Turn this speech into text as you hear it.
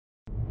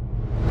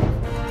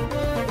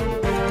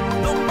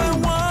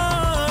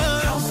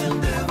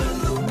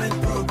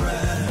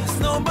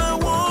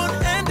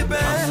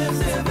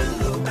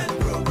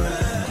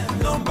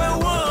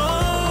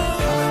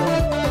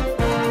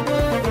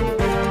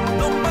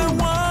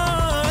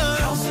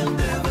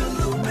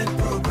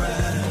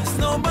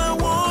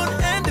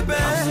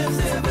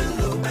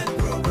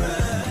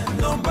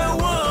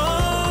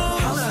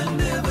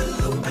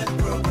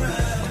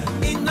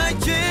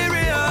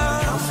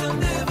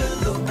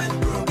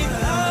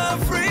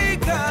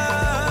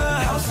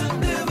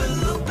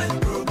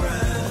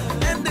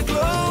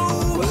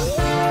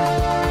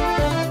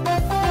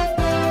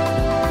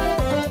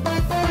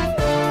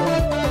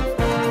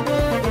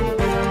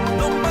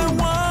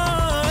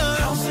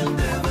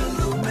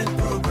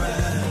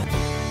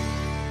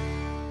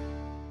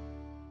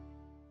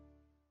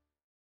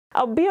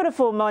A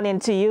beautiful morning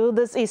to you.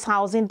 This is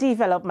Housing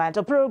Development,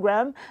 a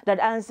program that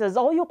answers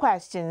all your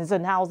questions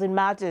on housing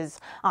matters.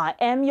 I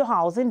am your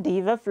housing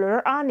diva,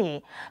 Fleur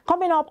Annie.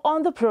 Coming up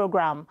on the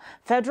program,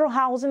 Federal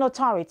Housing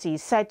Authority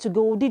set to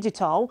go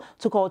digital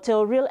to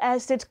curtail real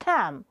estate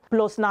scam.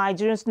 Plus,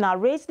 Nigerians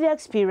narrate their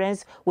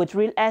experience with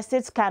real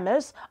estate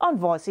scammers on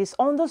Voices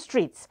on the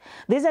Streets.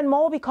 This and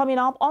more will be coming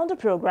up on the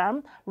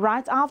program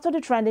right after the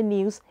trending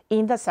news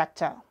in the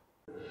sector.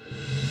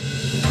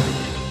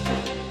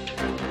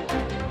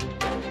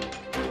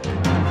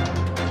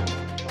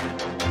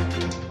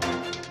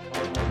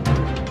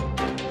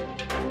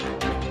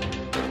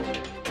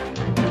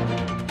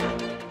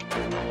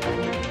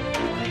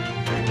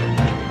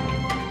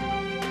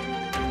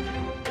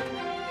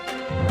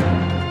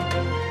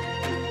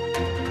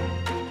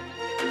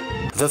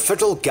 The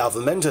federal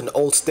government and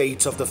all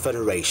states of the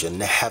Federation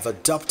have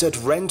adopted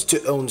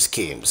rent-to-own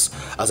schemes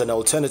as an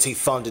alternative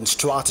funding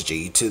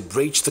strategy to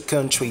bridge the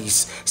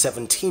country's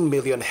 17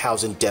 million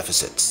housing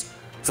deficits.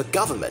 The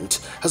government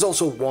has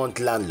also warned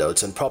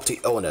landlords and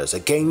property owners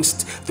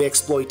against the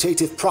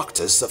exploitative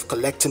practice of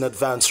collecting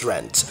advance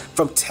rent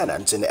from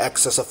tenants in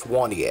excess of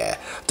 1 year,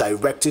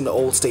 directing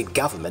all state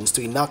governments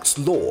to enact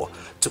law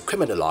to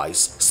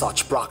criminalize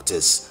such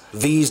practice.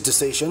 These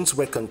decisions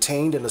were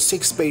contained in a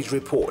 6-page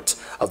report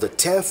of the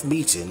 10th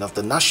meeting of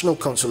the National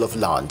Council of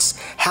Lands,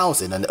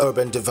 Housing and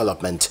Urban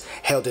Development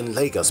held in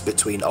Lagos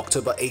between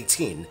October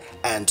 18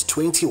 and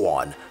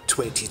 21,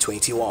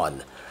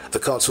 2021. The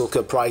council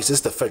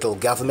comprises the federal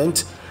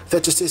government,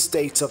 36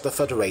 states of the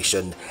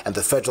Federation, and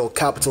the Federal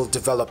Capital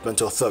Development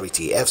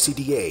Authority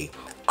 (FCDA),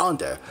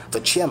 under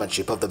the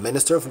chairmanship of the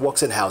Minister of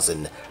Works and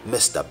Housing,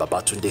 Mr.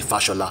 Babatunde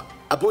Fashola.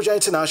 Abuja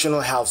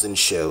International Housing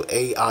Show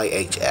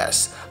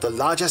 (AIHS), the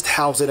largest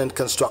housing and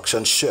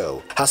construction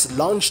show, has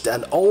launched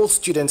an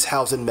all-students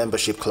housing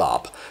membership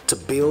club to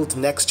build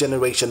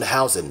next-generation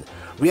housing,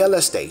 real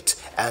estate,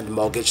 and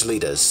mortgage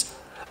leaders.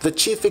 The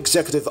Chief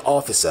Executive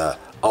Officer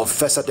of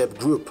Fesadeb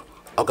Group,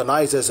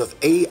 organizers of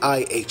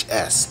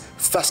AIHS,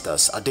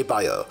 Festus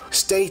Adebayo,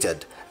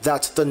 stated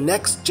that the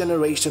Next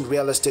Generation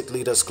Real Estate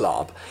Leaders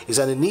Club is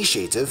an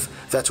initiative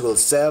that will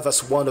serve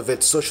as one of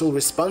its social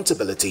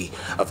responsibility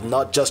of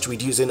not just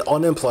reducing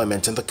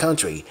unemployment in the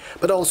country,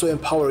 but also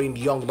empowering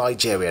young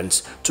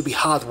Nigerians to be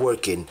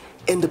hardworking,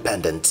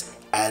 independent,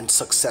 and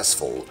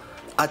successful.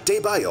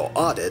 Adebayo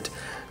added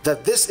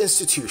that this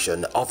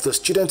institution of the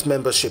Student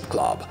Membership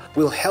Club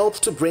will help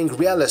to bring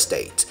real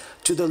estate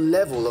to the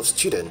level of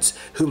students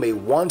who may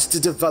want to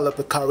develop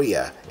a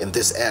career in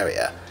this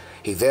area.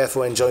 He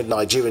therefore enjoined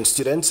Nigerian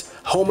students,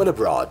 home and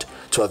abroad,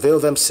 to avail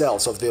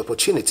themselves of the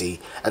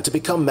opportunity and to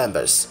become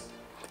members.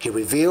 He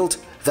revealed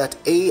that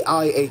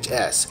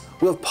AIHS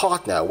will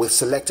partner with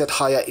selected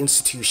higher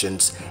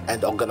institutions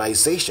and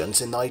organizations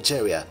in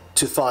Nigeria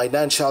to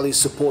financially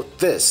support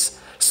this,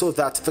 so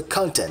that the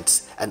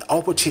contents and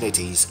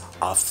opportunities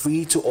are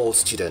free to all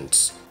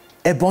students.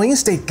 Ebonyi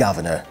State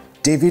Governor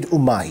David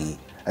Umahi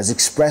has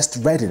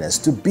expressed readiness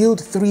to build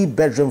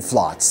 3-bedroom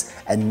flats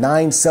and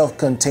 9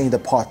 self-contained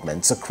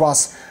apartments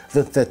across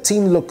the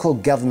 13 local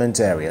government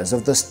areas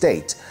of the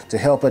state to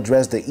help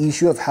address the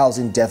issue of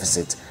housing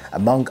deficit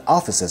among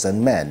officers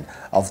and men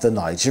of the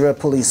Nigeria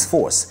Police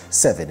Force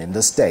serving in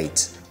the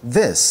state.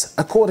 This,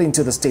 according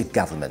to the state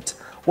government,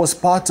 was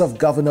part of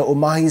Governor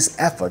Umahi's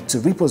effort to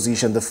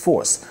reposition the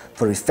force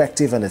for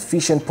effective and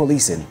efficient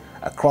policing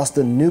across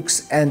the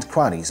nooks and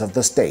crannies of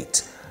the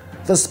state.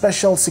 The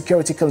Special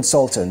Security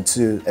Consultant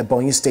to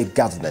Ebonyi State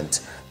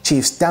Government,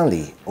 Chief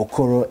Stanley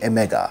Okoro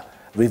Emega,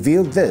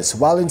 revealed this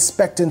while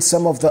inspecting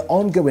some of the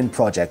ongoing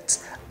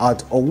projects at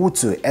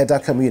Owutu Eda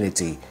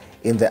community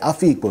in the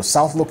Afikpo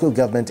South Local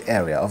Government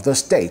area of the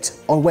state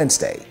on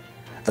Wednesday.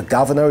 The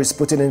governor is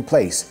putting in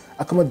place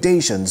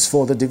accommodations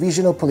for the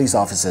divisional police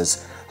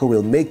officers who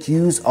will make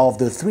use of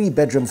the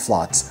 3-bedroom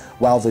flats,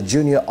 while the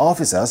junior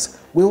officers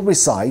will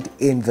reside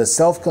in the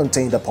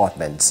self-contained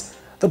apartments.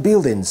 The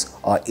buildings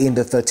are in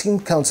the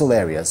 13 council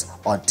areas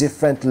on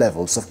different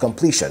levels of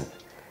completion.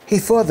 He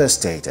further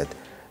stated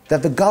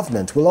that the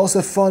government will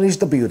also furnish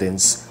the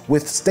buildings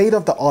with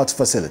state-of-the-art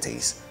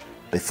facilities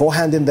before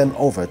handing them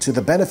over to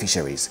the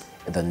beneficiaries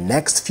in the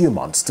next few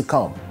months to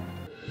come.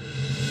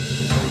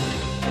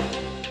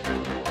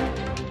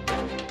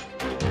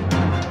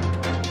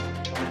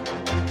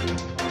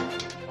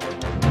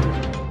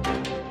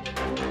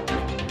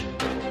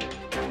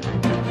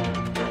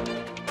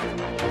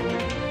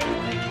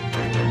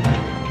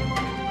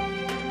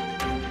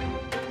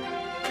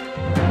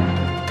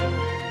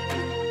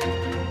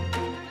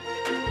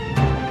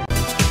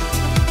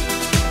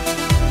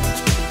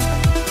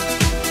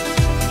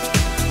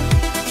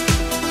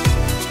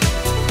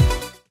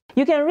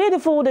 You can read the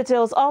full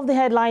details of the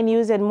headline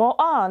news and more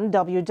on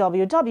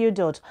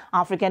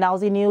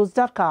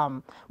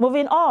www.africanhousingnews.com.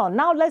 Moving on,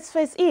 now let's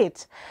face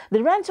it,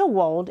 the rental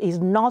world is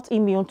not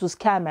immune to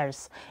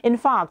scammers. In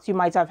fact, you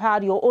might have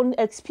had your own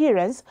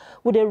experience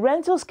with a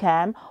rental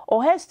scam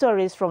or heard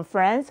stories from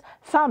friends,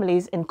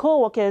 families and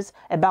co-workers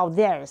about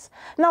theirs.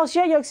 Now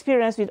share your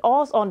experience with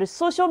us on the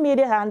social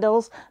media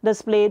handles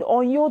displayed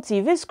on your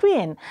TV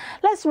screen.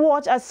 Let's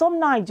watch as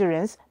some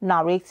Nigerians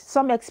narrate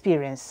some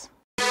experience.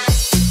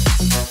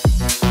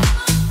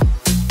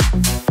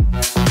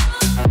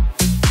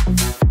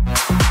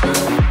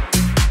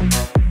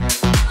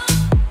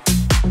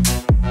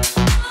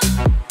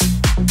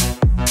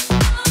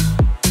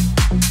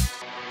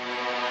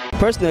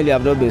 Personally,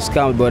 I've not been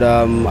scammed, but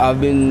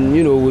I've been,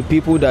 with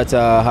people that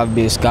have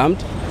been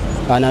scammed,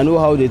 and I know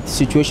how the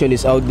situation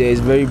is out there. It's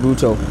very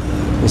brutal.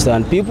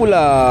 Understand? People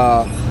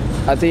are,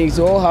 I think it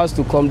all has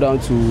to come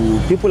down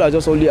to people are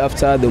just only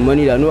after the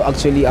money. They're not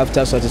actually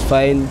after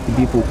satisfying the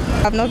people.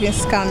 I've not been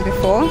scammed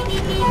before,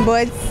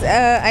 but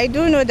I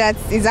do know that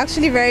it's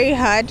actually very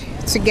hard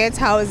to get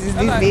houses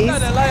these days.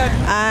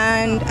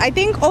 And I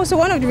think also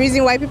one of the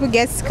reasons why people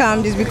get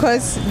scammed is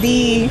because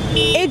the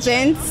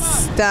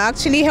agents that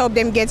actually help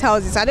them get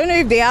houses, I don't know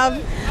if they have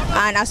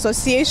an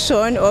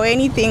association or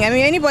anything. I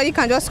mean, anybody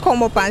can just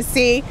come up and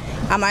say,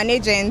 I'm an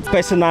agent.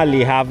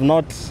 Personally, I have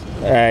not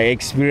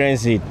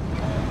experienced it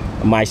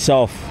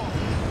myself,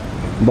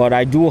 but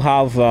I do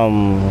have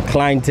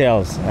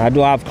clienteles. I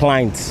do have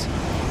clients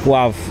who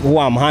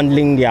I'm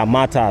handling their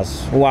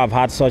matters, who have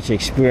had such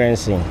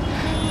experience,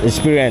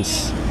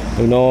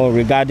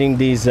 regarding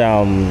these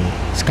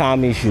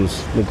scam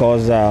issues,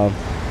 because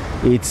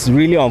it's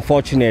really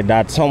unfortunate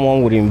that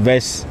someone would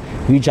invest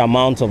huge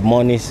amounts of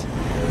money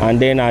and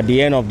then at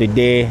the end of the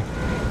day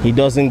he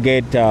doesn't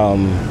get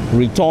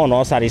return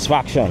or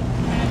satisfaction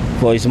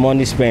for his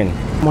money spent.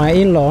 My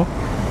in-law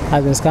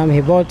has been scammed.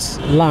 He bought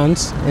land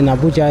in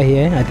Abuja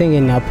here, I think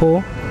in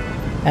Napo,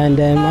 and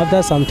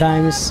after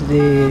sometimes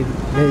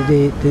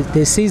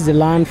they seize the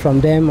land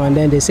from them and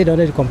then they say they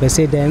wanted to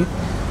compensate them.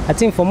 I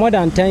think for more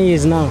than 10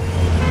 years now,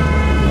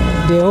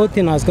 the whole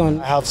thing has gone.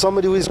 I have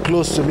somebody who is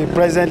close to me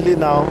presently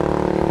now.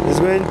 He's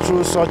going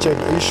through such an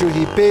issue.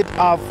 He paid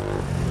half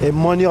the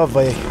money of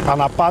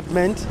an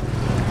apartment,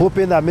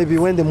 hoping that maybe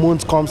when the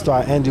month comes to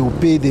an end, he will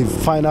pay the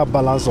final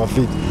balance of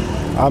it.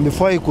 And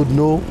before he could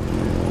know,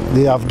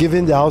 they have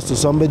given the house to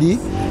somebody.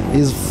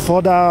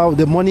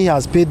 The money he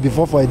has paid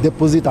before for a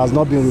deposit has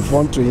not been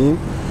refunded to him,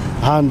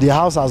 and the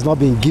house has not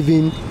been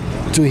given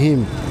to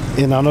him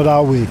in another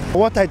way.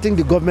 What I think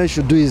the government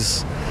should do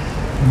is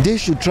they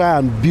should try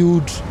and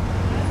build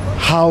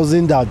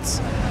housing that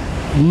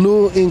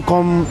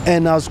low-income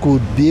earners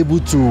could be able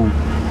to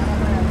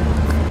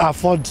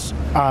afford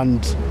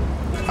and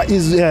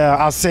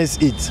access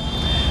it.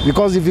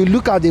 Because if you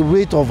look at the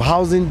rate of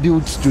housing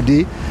built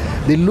today,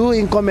 the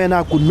low-income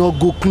earner could not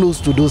go close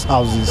to those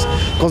houses.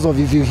 Because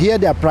if you hear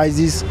their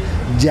prices,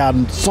 they are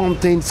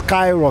something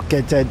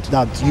skyrocketed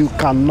that you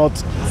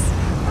cannot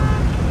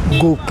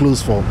go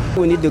close for.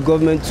 We need the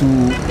government to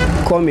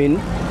come in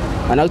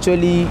and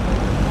actually,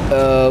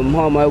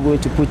 how am I going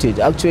to put it,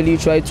 actually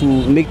try to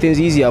make things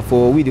easier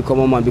for we the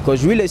common man,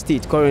 because real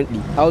estate currently,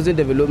 housing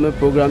development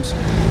programs,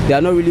 they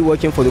are not really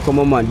working for the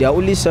common man. They are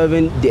only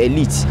serving the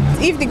elite.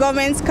 If the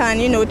government can,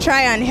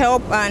 try and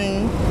help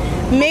and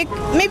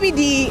maybe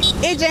the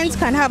agents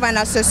can have an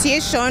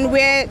association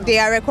where they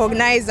are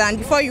recognized, and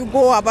before you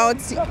go about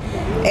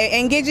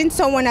engaging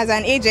someone as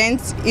an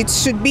agent, it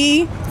should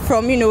be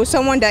from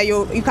someone that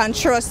you can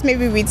trust,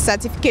 maybe with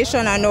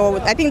certification and all.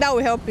 I think that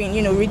will help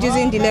in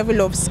reducing the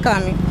level of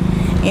scamming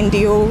in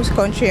the whole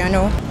country and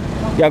all.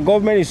 The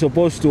government is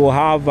supposed to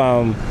have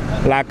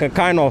like a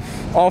kind of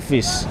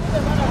office,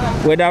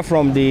 whether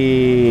from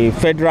the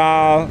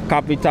Federal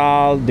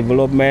Capital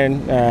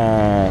Development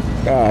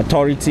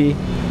Authority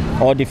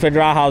or the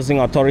Federal Housing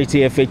Authority,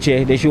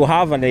 FHA. They should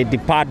have a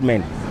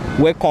department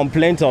where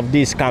complaints of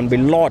this can be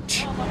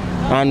lodged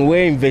and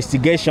where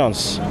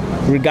investigations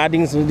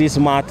regarding these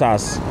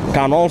matters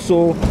can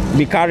also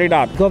be carried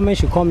out. Government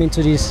should come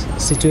into this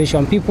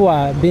situation. People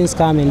are being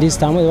scammed in this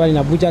time. In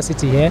Abuja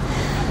city here,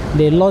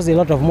 they lost a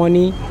lot of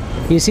money.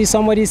 You see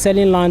somebody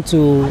selling land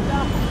to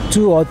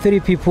 2 or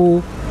 3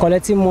 people,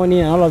 collecting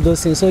money and all of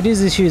those things. So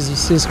this issue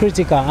is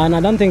critical, and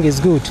I don't think it's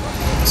good.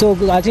 So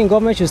I think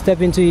government should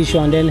step into the issue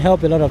and then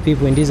help a lot of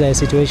people in this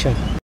situation.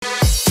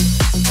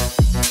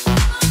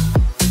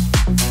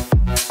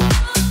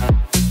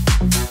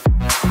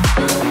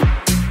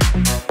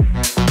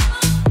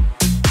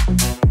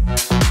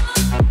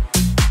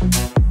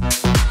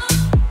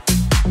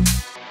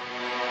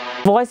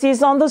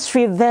 Voices on the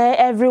street there,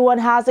 everyone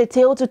has a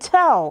tale to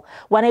tell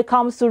when it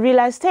comes to real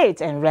estate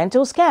and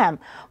rental scam.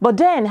 But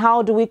then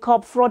how do we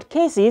curb fraud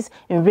cases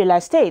in real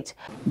estate?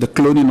 The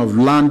cloning of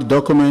land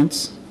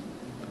documents,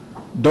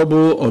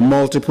 double or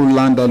multiple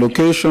land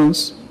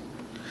allocations,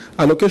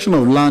 allocation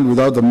of land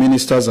without the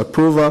minister's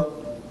approval,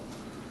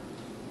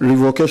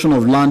 revocation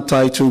of land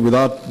title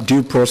without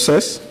due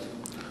process,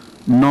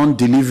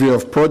 non-delivery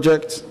of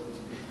projects,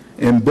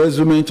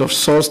 embezzlement of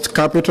sourced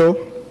capital,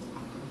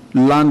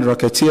 land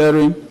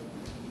racketeering,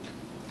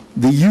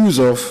 the use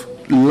of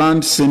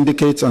land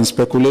syndicates and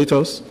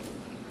speculators,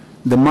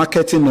 the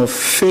marketing of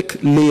fake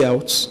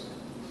layouts,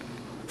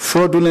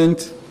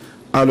 fraudulent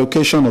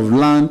allocation of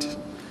land,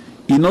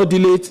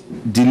 inordinate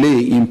delay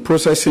in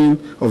processing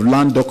of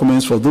land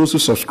documents for those who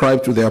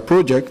subscribe to their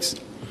projects,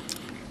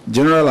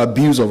 general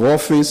abuse of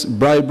office,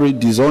 bribery,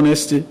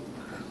 dishonesty,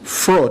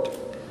 fraud,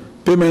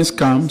 payment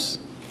scams,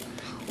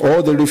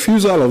 or the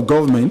refusal of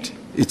government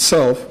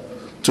itself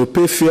to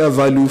pay fair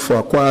value for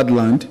acquired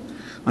land,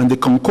 and the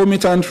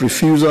concomitant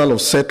refusal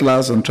of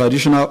settlers and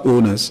traditional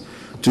owners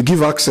to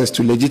give access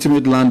to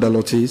legitimate land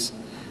allottees,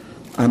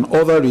 and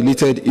other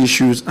related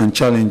issues and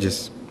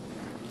challenges.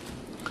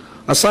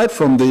 Aside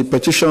from the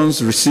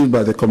petitions received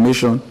by the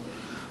Commission,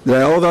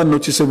 there are other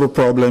noticeable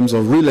problems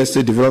of real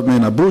estate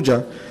development in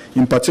Abuja,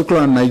 in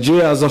particular in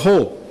Nigeria as a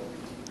whole.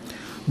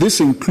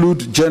 These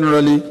include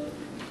generally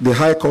the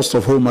high cost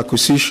of home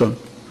acquisition,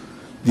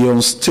 the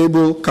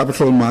unstable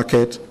capital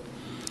market,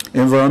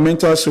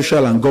 environmental,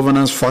 social, and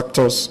governance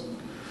factors,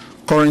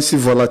 currency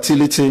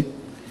volatility,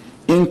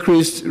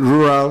 increased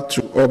rural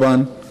to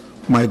urban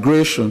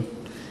migration,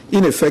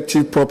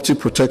 ineffective property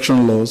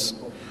protection laws,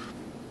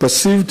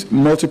 perceived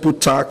multiple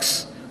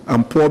tax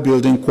and poor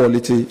building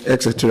quality,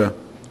 etc.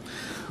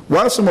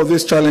 While some of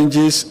these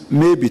challenges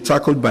may be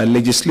tackled by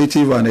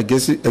legislative and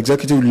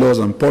executive laws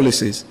and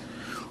policies,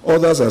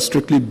 others are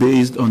strictly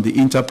based on the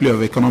interplay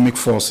of economic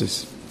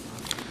forces.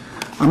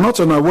 I'm not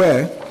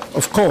unaware,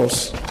 of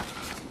course,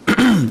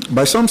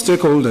 by some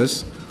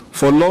stakeholders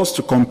for laws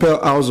to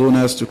compel house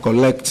owners to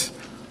collect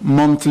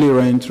monthly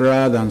rent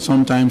rather than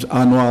sometimes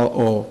annual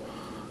or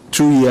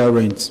 2-year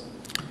rents.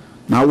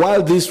 Now,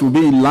 while this will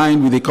be in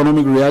line with the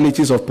economic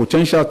realities of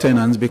potential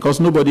tenants, because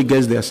nobody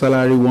gets their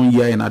salary 1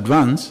 year in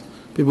advance,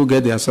 people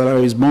get their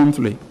salaries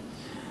monthly.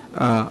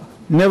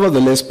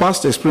 Nevertheless,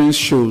 past experience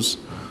shows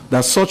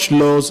that such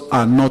laws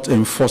are not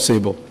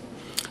enforceable,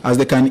 as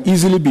they can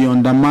easily be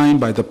undermined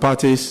by the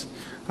parties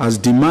as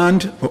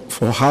demand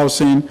for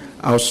housing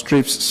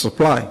outstrips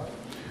supply.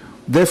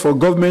 Therefore,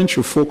 government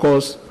should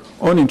focus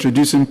on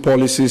introducing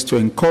policies to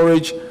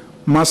encourage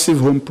massive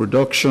home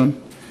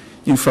production,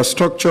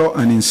 infrastructure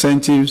and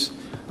incentives,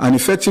 and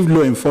effective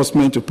law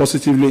enforcement to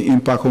positively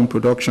impact home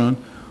production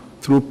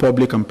through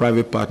public and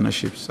private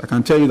partnerships. I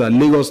can tell you that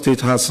Lagos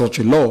State has such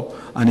a law,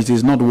 and it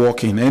is not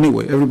working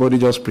anyway. Everybody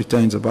just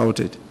pretends about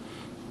it.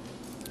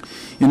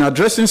 In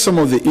addressing some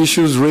of the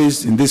issues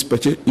raised in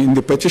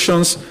the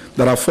petitions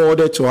that are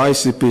forwarded to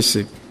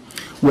ICPC,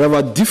 we have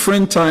at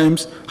different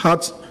times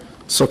had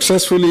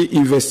successfully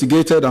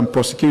investigated and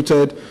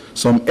prosecuted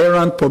some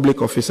errant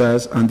public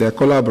officers and their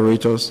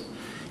collaborators,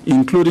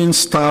 including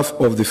staff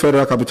of the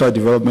Federal Capital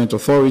Development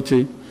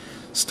Authority,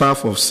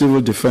 staff of civil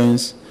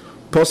defense,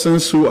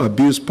 persons who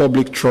abuse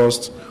public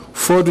trust,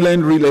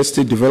 fraudulent real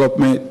estate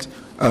development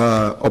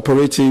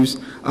operatives,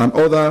 and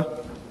other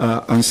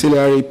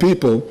ancillary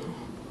people.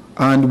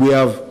 And we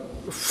have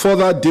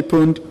further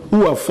deepened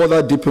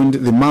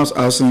the mass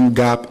housing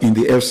gap in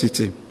the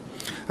FCT.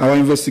 Our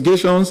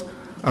investigations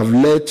have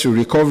led to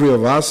recovery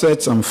of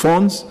assets and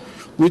funds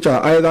which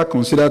are either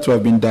considered to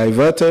have been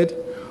diverted,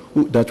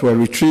 that were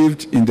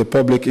retrieved in the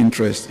public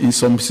interest. In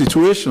some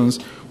situations,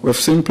 we've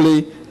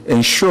simply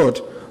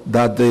ensured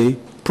that the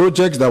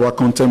projects that were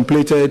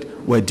contemplated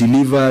were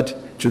delivered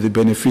to the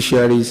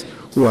beneficiaries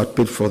who had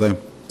paid for them,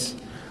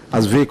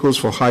 as vehicles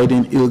for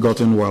hiding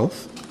ill-gotten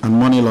wealth and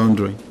money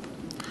laundering.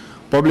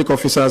 Public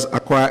officers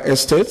acquire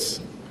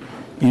estates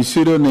in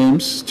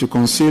pseudonames to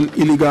conceal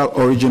illegal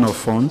origin of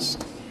funds.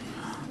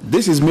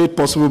 This is made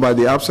possible by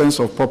the absence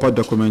of proper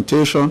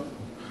documentation,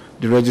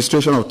 the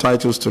registration of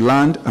titles to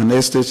land and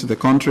estates in the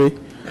country,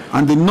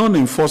 and the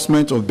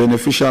non-enforcement of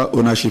beneficial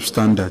ownership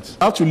standards.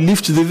 We have to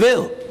lift the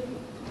veil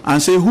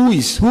and say who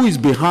is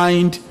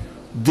behind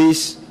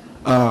this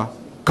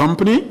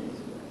company,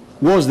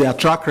 what's their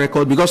track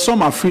record, because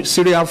some are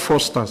serial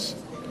fraudsters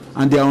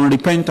and they are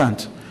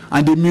unrepentant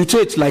and they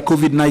mutate like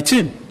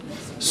COVID-19.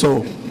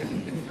 So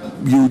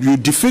you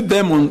defeat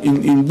them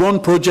in one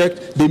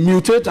project, they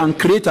mutate and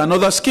create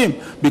another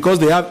scheme because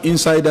they have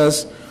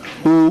insiders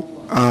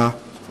who are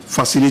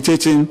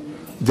facilitating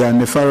their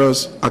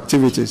nefarious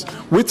activities.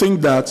 We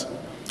think that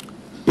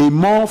a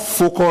more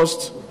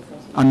focused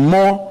and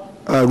more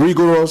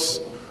rigorous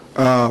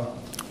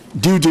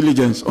due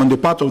diligence on the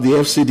part of the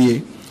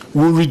FCDA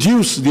will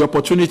reduce the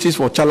opportunities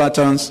for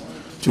charlatans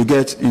to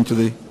get into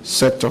the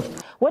sector.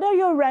 Whether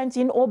you're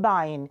renting or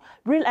buying,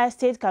 real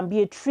estate can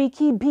be a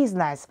tricky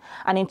business.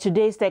 And in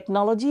today's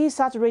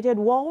technology-saturated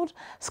world,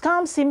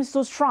 scams seem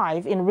to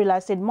thrive in real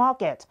estate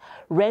market.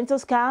 Rental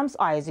scams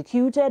are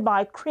executed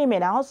by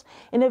criminals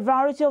in a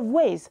variety of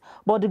ways,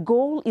 but the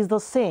goal is the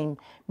same: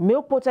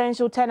 milk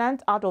potential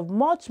tenants out of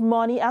much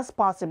money as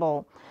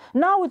possible.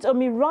 Now, with a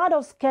myriad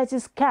of sketchy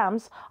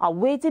scams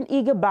awaiting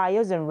eager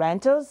buyers and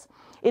renters,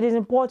 it is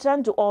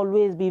important to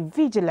always be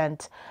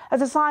vigilant,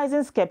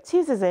 exercising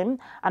skepticism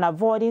and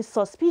avoiding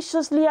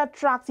suspiciously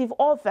attractive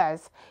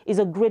offers is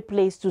a great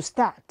place to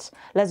start.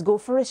 Let's go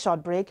for a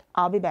short break.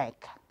 I'll be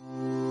back.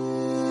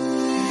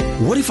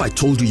 What if I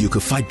told you you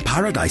could find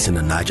paradise in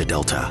the Niger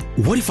Delta?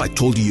 What if I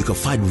told you you could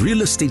find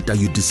real estate that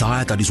you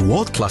desire that is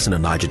world-class in the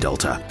Niger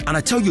Delta? And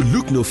I tell you,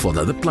 look no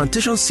further, the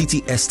Plantation City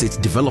Estate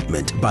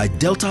Development by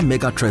Delta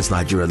Megatrends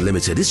Nigeria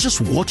Limited is just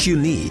what you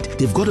need.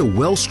 They've got a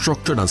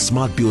well-structured and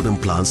smart building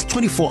plans,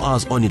 24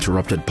 hours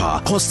uninterrupted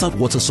power, constant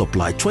water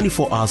supply,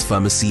 24 hours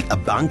pharmacy, a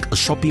bank, a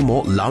shopping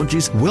mall,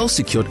 lounges,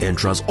 well-secured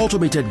entrance,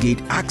 automated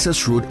gate,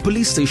 access road,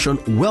 police station,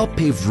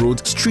 well-paved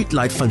road, street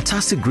light,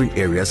 fantastic green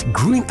areas,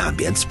 green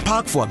ambience,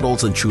 park for adults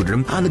and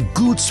children, and a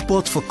good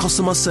spot for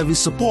customer service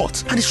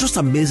support. And it's just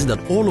amazing that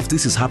all of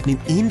this is happening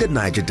in the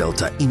Niger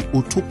Delta in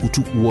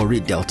Otokutu Warri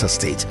Delta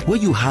State, where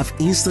you have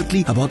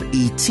instantly about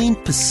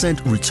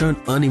 18% return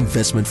on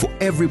investment for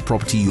every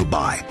property you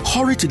buy.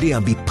 Hurry today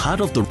and be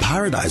part of the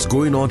paradise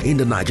going on in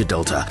the Niger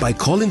Delta by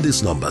calling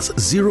these numbers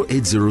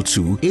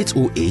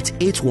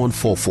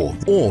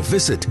 0802-808-8144 or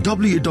visit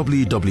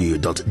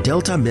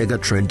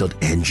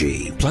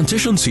www.deltamegatrend.ng.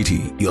 Plantation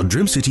City, your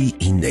dream city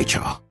in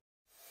nature.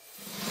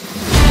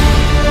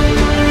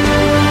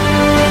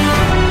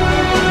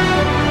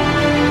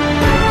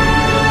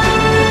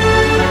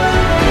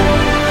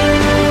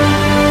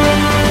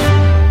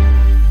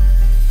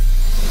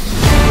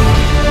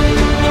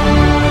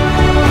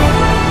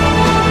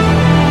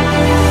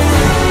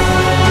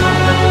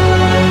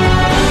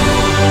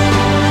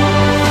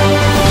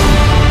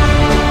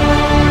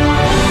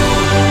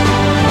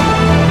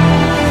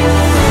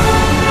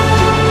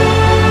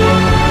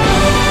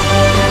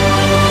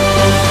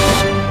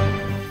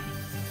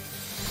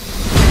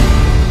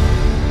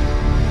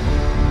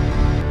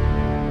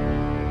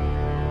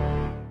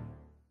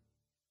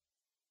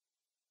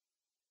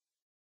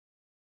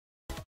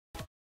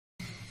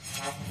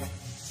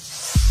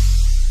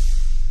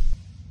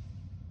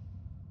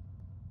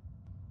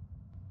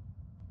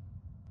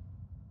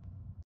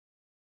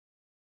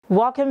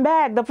 Welcome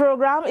back. The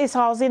program is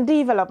Housing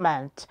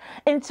Development.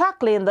 In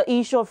tackling the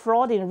issue of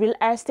fraud in real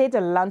estate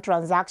and land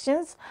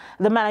transactions,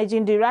 the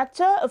Managing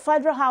Director of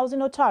Federal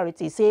Housing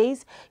Authority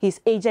says his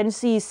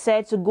agency is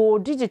set to go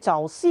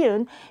digital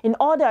soon in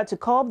order to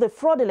curb the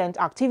fraudulent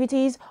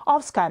activities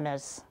of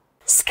scammers.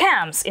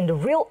 Scams in the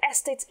real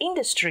estate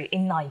industry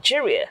in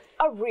Nigeria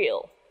are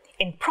real.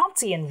 In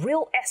property and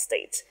real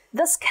estate,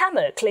 the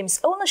scammer claims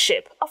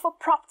ownership of a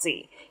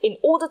property in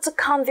order to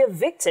con their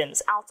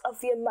victims out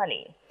of their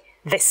money.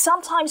 They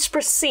sometimes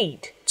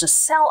proceed to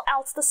sell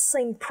out the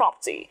same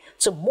property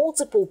to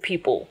multiple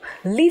people,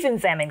 leaving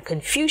them in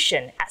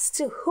confusion as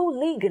to who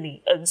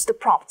legally owns the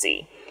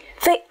property.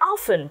 They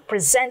often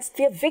present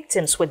their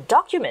victims with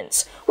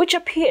documents which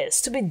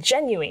appears to be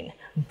genuine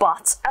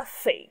but are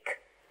fake.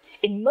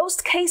 In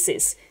most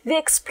cases, they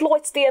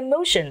exploit the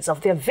emotions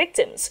of their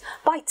victims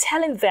by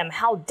telling them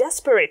how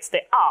desperate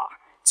they are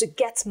to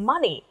get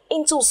money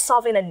into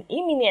solving an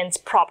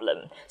imminent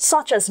problem,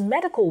 such as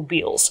medical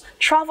bills,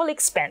 travel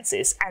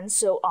expenses, and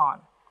so on.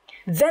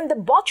 Then they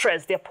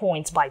buttress their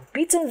point by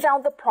beating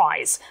down the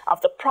price of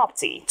the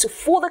property to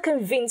further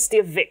convince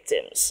their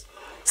victims.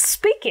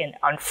 Speaking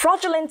on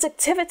fraudulent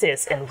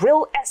activities in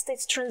real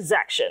estate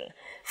transaction,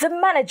 the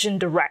Managing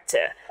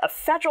Director of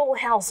Federal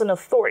Housing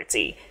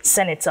Authority,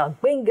 Senator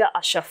Gbenga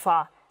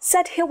Ashafa,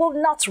 said he will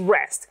not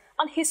rest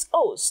on his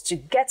oath to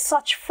get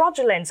such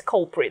fraudulent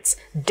culprits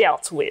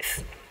dealt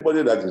with.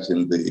 Anybody that is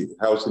in the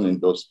housing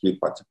industry,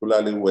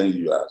 particularly when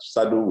you are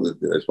saddled with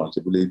the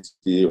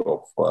responsibility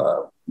of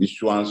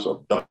issuance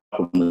of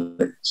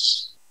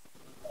documents,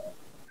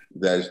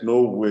 there is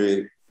no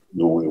way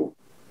you will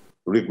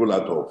wriggle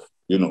out of,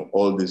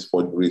 all these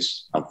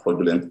forgeries and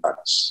fraudulent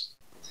acts.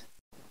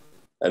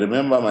 I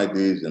remember my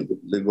days in the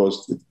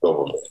Lagos State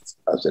government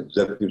as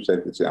Executive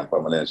Secretary and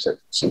Permanent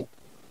Secretary.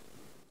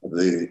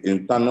 The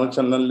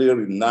internationally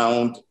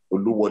renowned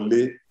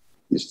Oluwole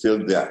is still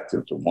there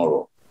till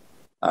tomorrow.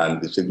 And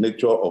the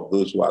signature of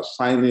those who are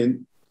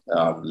signing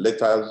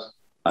letters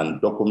and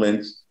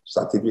documents,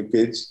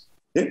 certificates,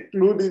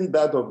 including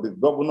that of the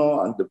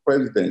governor and the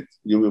president,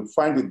 you will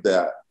find it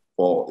there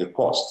for a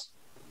cost.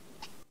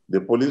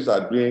 The police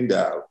are doing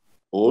their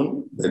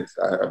own, but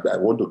I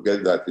want to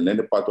get that in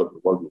any part of the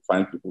world you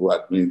find people who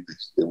are doing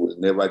this. They will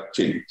never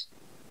change.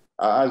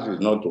 Ours is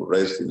not to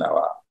rest in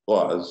our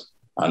cause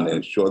and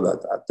ensure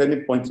that at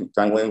any point in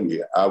time when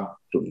we have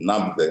to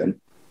nab them,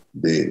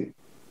 they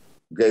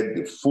get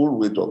the full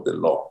weight of the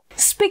law.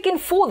 Speaking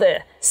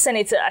further,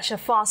 Senator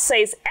Ashafa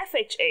says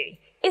FHA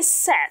is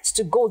set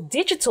to go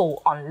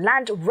digital on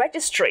land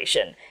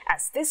registration,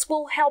 as this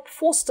will help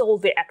forestall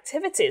the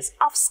activities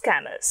of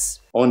scammers.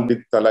 On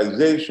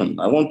digitalization,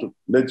 I want to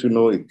let you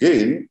know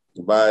again,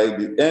 by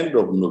the end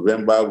of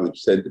November, we've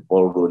set the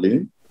ball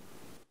rolling.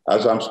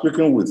 As I'm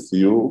speaking with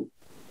you,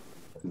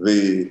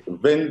 the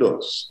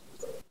vendors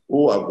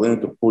who are going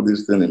to put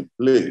this thing in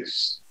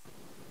place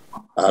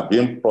are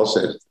being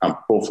processed and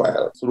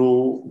profiled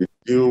through the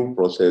due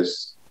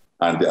process,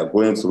 and they are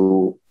going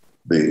through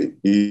the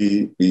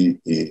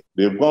EPE.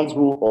 They've gone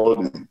through all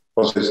the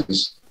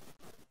processes,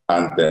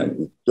 and then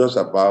it's just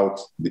about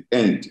the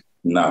end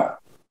now.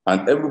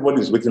 And everybody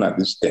is waiting at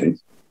this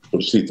end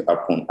to see it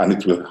happen, and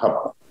it will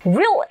happen.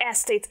 Real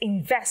estate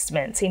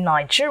investment in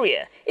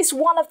Nigeria is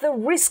one of the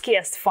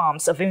riskiest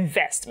forms of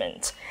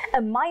investment. A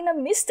minor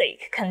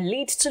mistake can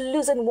lead to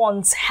losing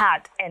one's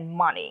hard-earned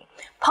money,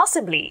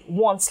 possibly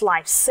one's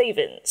life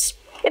savings.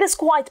 It is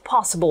quite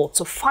possible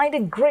to find a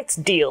great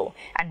deal,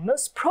 and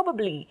most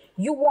probably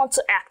you want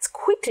to act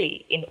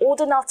quickly in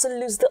order not to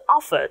lose the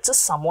offer to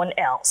someone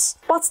else.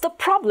 But the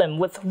problem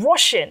with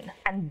rushing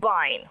and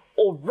buying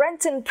or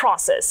renting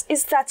process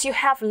is that you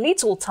have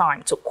little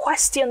time to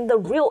question the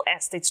real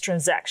estate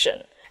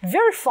transaction.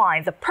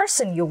 Verify the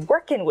person you're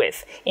working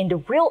with in the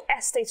real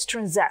estate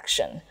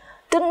transaction.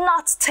 Do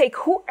not take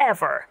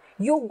whoever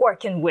you're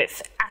working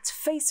with at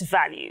face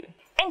value.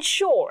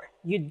 Ensure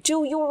you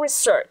do your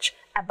research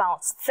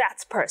about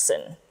that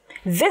person.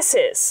 This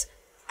is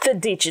the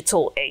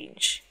digital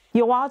age.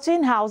 You're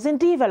watching Housing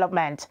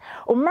Development.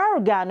 Umar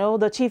Gano,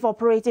 the Chief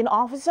Operating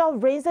Officer of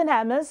Brains and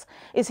Hammers,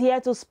 is here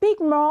to speak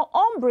more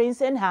on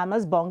Brains and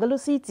Hammers Bungalow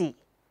City.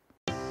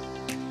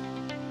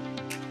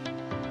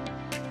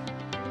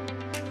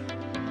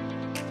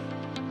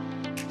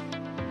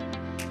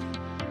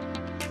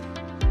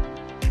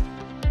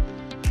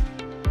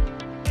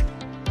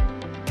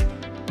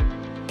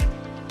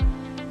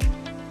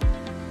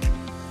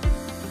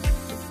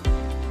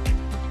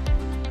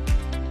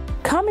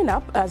 Coming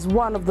up as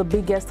one of the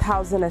biggest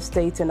housing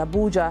estates in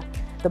Abuja,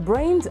 the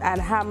Brains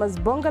and Hammers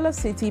Bungalow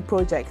City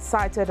project,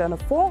 sited on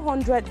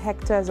 400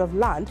 hectares of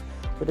land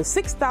with a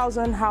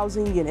 6,000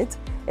 housing unit,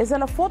 is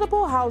an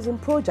affordable housing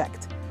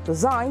project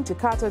designed to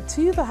cater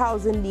to the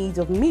housing needs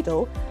of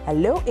middle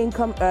and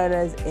low-income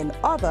earners in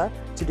order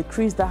to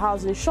decrease the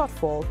housing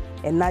shortfall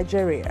in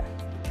Nigeria.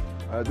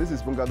 This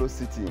is Bungalow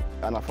City,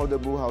 an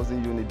affordable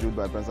housing unit built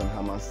by Brains and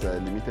Hammers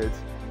Limited,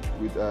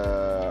 with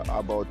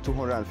about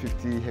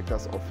 250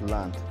 hectares of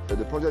land.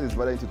 The project is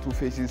divided into two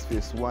phases,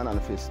 phase 1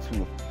 and phase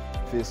 2.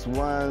 Phase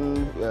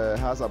 1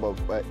 has about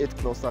 8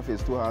 clusters,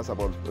 phase 2 has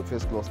about a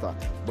phase cluster.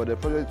 But the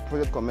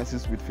project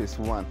commences with phase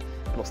 1,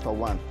 cluster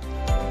 1.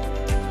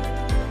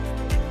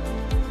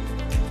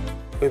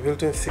 We're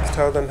building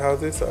 6,000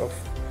 houses of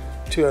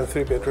 2 and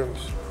 3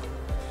 bedrooms,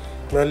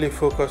 mainly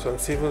focused on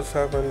civil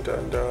servant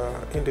and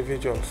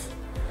individuals.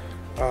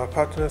 Our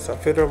partners are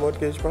Federal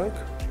Mortgage Bank.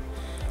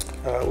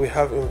 We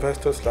have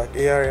investors like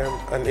ARM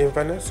and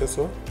Inverness as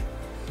well,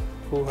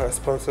 who have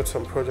sponsored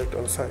some project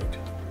on site.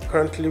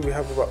 Currently, we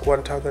have about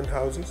 1,000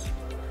 houses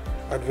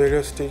at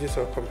various stages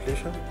of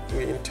completion.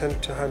 We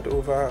intend to hand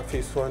over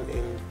phase 1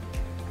 in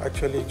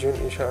actually June,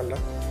 inshallah.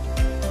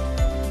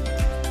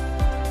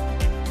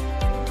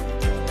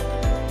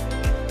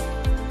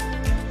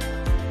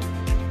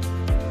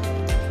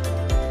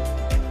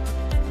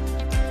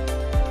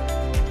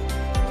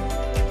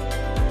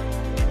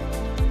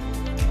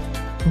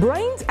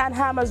 Brains and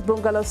Hammers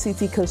Bungalow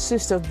City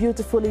consists of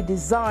beautifully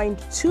designed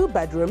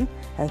 2-bedroom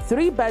and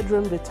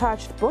 3-bedroom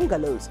detached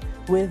bungalows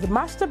with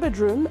master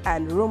bedroom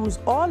and rooms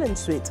all en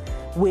suite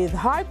with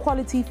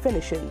high-quality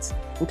finishings,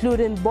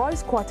 including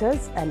boys'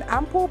 quarters and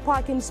ample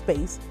parking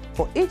space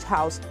for each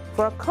house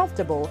for a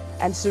comfortable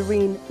and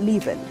serene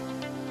living.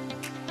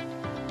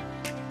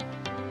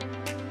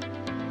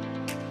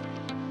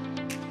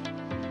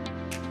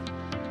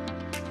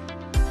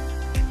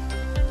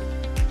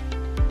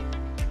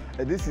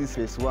 This is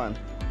phase 1,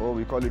 or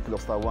we call it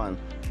cluster 1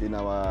 in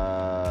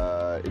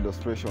our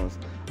illustrations.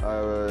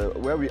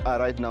 Where we are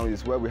right now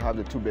is where we have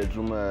the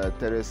 2-bedroom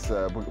terrace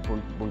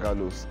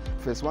bungalows.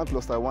 Phase 1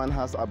 cluster 1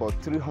 has about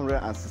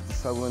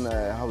 367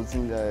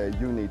 housing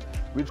units,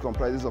 which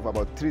comprises of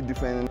about 3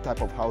 different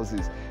types of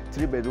houses.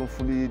 3-bedroom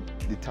fully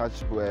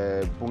detached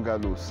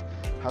bungalows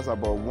has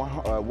about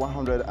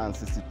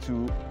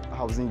 162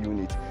 housing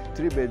units.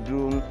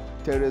 3-bedroom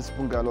terrace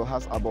bungalow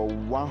has about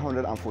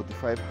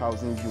 145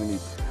 housing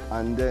units,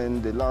 and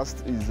then the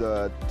last is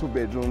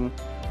 2-bedroom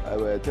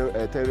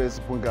terrace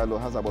bungalow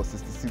has about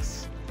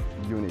 66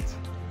 units.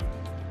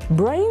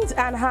 Brains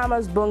and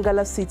Hammers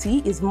Bungalow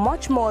City is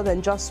much more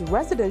than just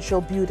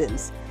residential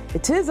buildings.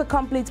 It is a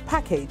complete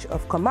package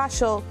of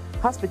commercial,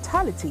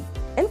 hospitality,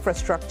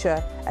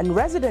 infrastructure, and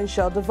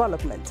residential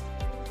development.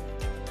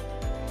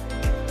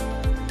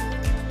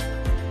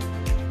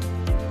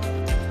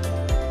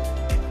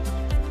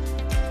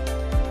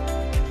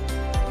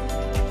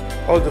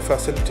 All the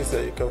facilities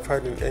that you can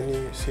find in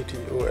any city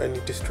or any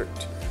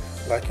district,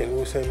 like in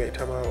Wuse,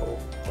 Maitama,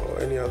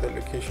 or any other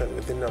location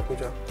within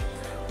Abuja.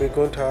 We're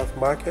going to have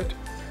market,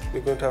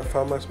 we're going to have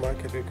farmers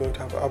market, we're going to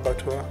have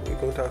abattoir, we're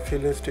going to have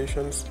filling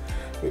stations,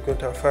 we're going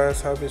to have fire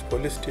service,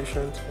 police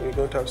stations, we're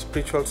going to have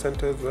spiritual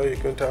centers where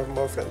you're going to have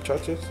mosques and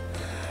churches,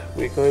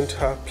 we're going to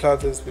have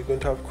plazas, we're going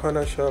to have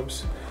corner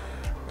shops,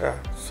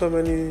 so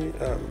many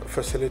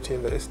facilities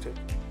in the estate.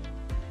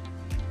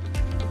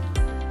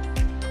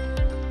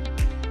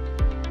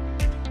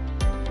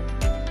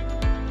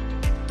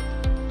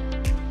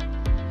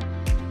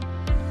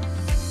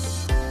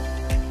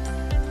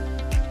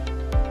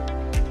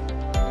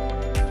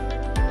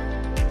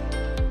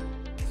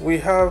 We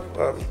have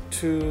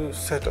 2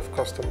 sets of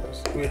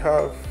customers. We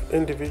have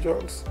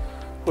individuals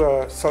who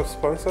are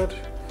self-sponsored.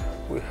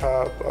 We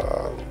have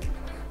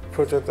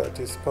project that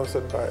is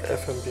sponsored by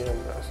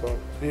FMBN as well.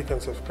 You can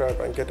subscribe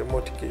and get a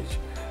mortgage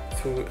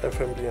through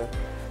FMBN.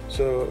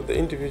 So the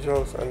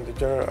individuals and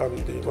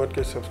the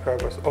mortgage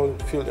subscribers all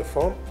fill the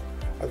form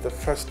at the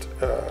first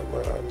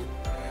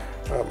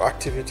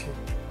activity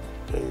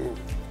in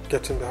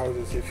getting the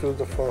houses. You fill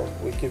the form,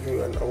 we give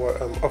you an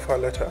offer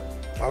letter.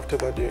 After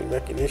that, you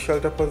make initial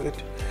deposit.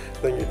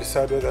 Then you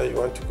decide whether you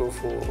want to go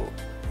for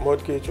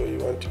mortgage or you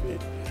want to be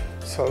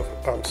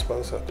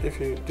self-sponsored. If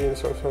you're doing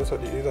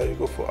self-sponsored, either you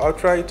go for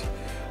outright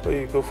or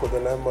you go for the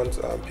 9 months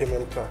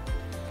payment plan.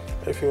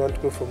 If you want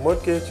to go for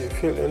mortgage, you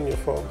fill in your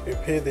form, you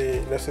pay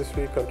the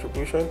necessary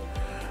contribution,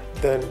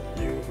 then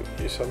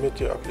you submit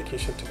your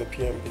application to the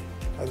PMB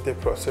and they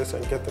process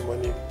and get the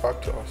money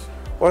back to us.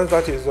 Once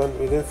that is done,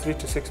 within 3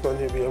 to 6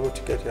 months, you'll be able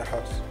to get your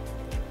house.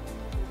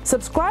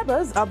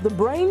 Subscribers of the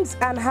Brains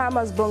and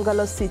Hammers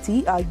Bungalow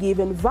City are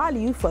given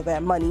value for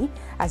their money,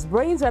 as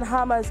Brains and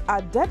Hammers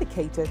are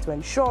dedicated to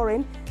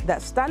ensuring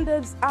that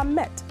standards are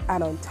met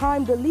and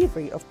on-time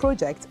delivery of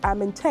projects are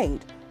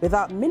maintained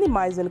without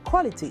minimizing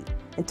quality,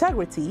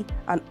 integrity,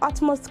 and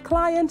utmost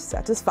client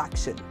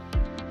satisfaction.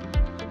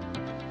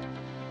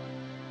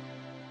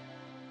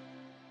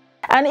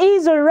 And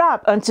is a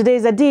wrap on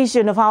today's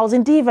edition of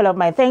Housing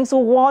Development. Thanks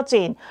for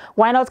watching.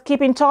 Why not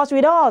keep in touch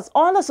with us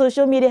on the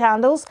social media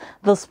handles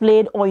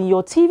displayed on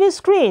your TV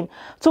screen?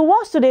 To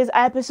watch today's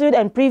episode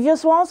and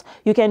previous ones,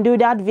 you can do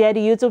that via the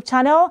YouTube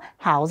channel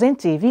Housing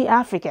TV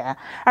Africa.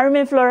 I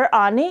remain Flora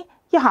Ani,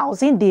 your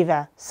Housing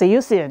Diva. See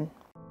you soon.